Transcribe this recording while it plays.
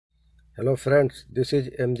Hello friends, this is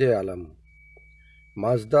MJ Alam.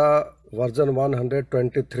 Mazda version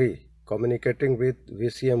 123 communicating with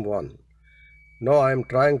VCM1. Now I am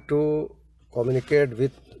trying to communicate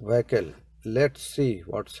with vehicle. Let's see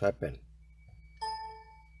what's happened.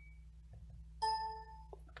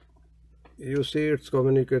 You see it's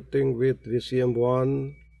communicating with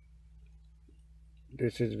VCM1.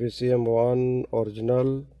 This is VCM1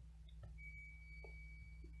 original.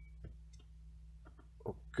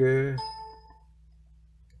 Okay.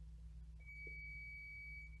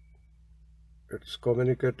 It's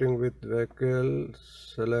communicating with vehicle.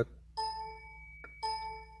 Select.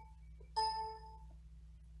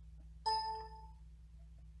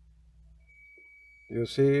 You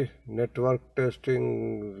see network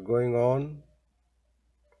testing is going on.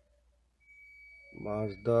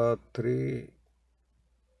 Mazda 3.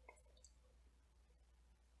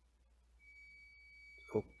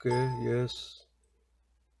 Okay, yes.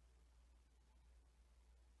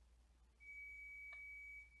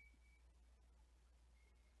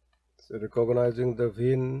 So recognizing the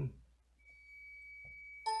VIN.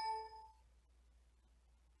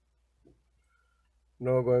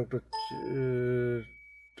 Now going to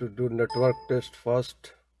do network test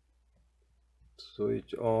first.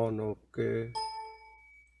 Switch on. Okay.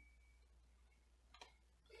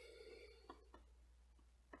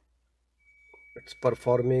 It's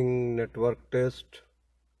performing network test.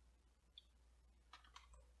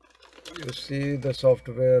 You see the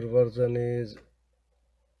software version is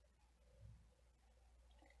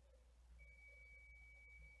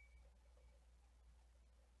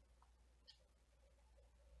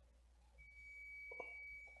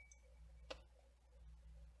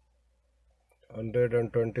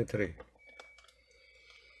 $123.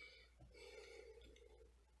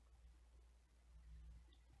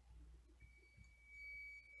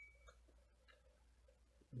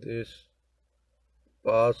 This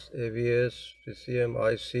pass AVS, PCM,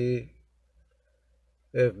 IC,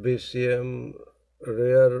 FBCM,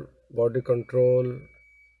 rear body control,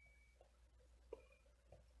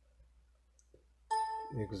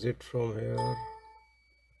 exit from here.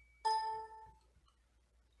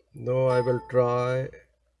 Now I will try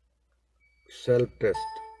self-test,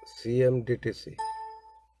 CMDTC.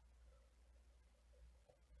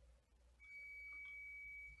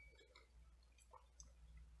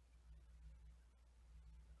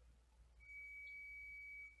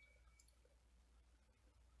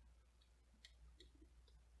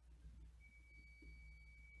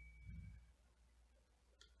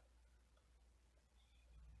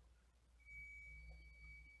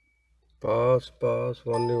 Pass,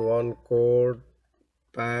 only one code,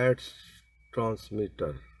 pads,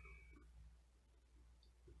 transmitter.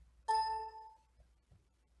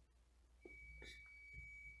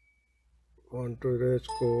 Want to erase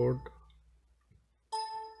code.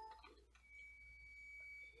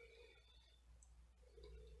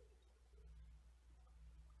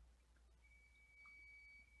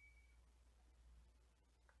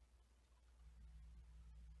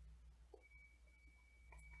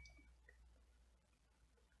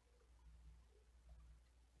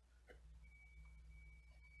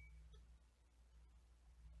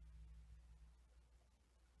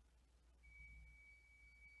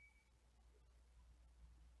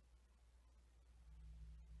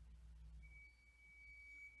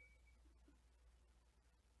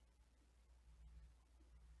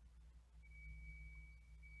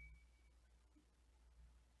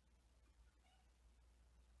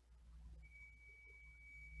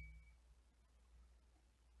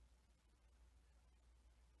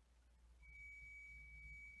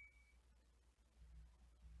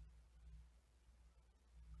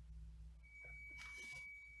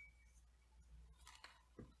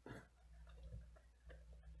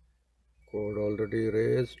 Code already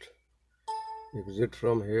erased. Exit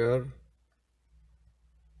from here.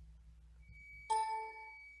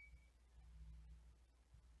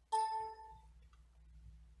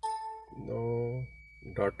 No.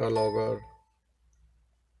 Data logger.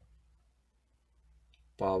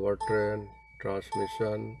 Powertrain.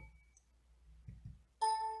 Transmission.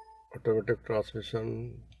 Automatic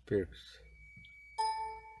transmission. Pits.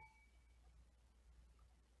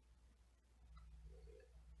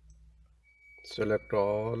 Select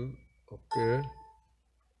all. Okay.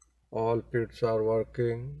 All pits are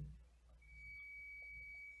working.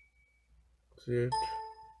 See it.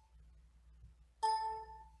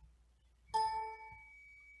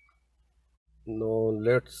 Now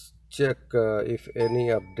let's check if any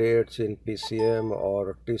updates in PCM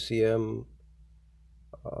or TCM,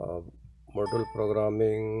 module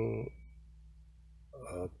programming,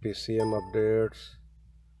 PCM updates.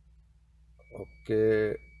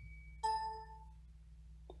 okay,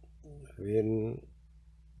 win,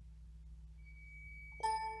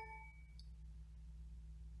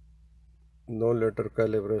 no letter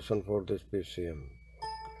calibration for this PCM.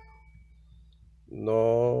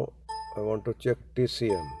 Now I want to check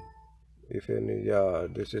TCM. If any, yeah,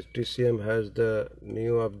 this is TCM has the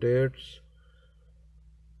new updates.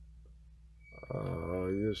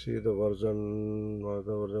 You see the version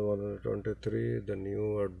 123, the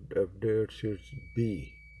new updates is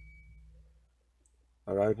B.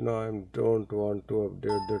 Right now I don't want to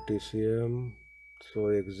update the TCM, so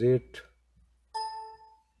exit.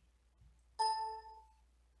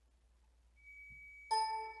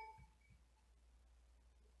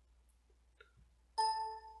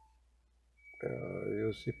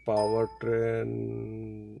 You see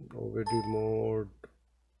powertrain, OBD mode,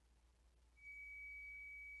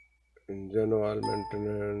 engine oil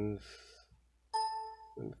maintenance,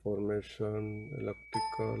 information,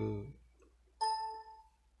 electrical,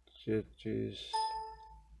 chassis.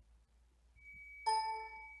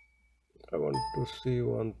 I want to see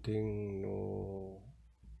one thing. No.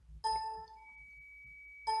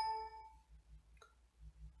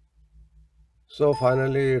 So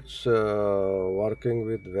finally it's working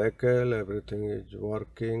with vehicle, everything is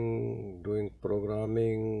working, doing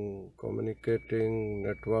programming, communicating,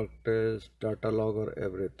 network test, data logger,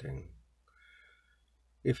 everything.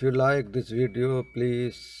 If you like this video,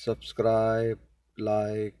 please subscribe,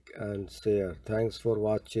 like and share. Thanks for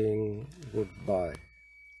watching. Goodbye.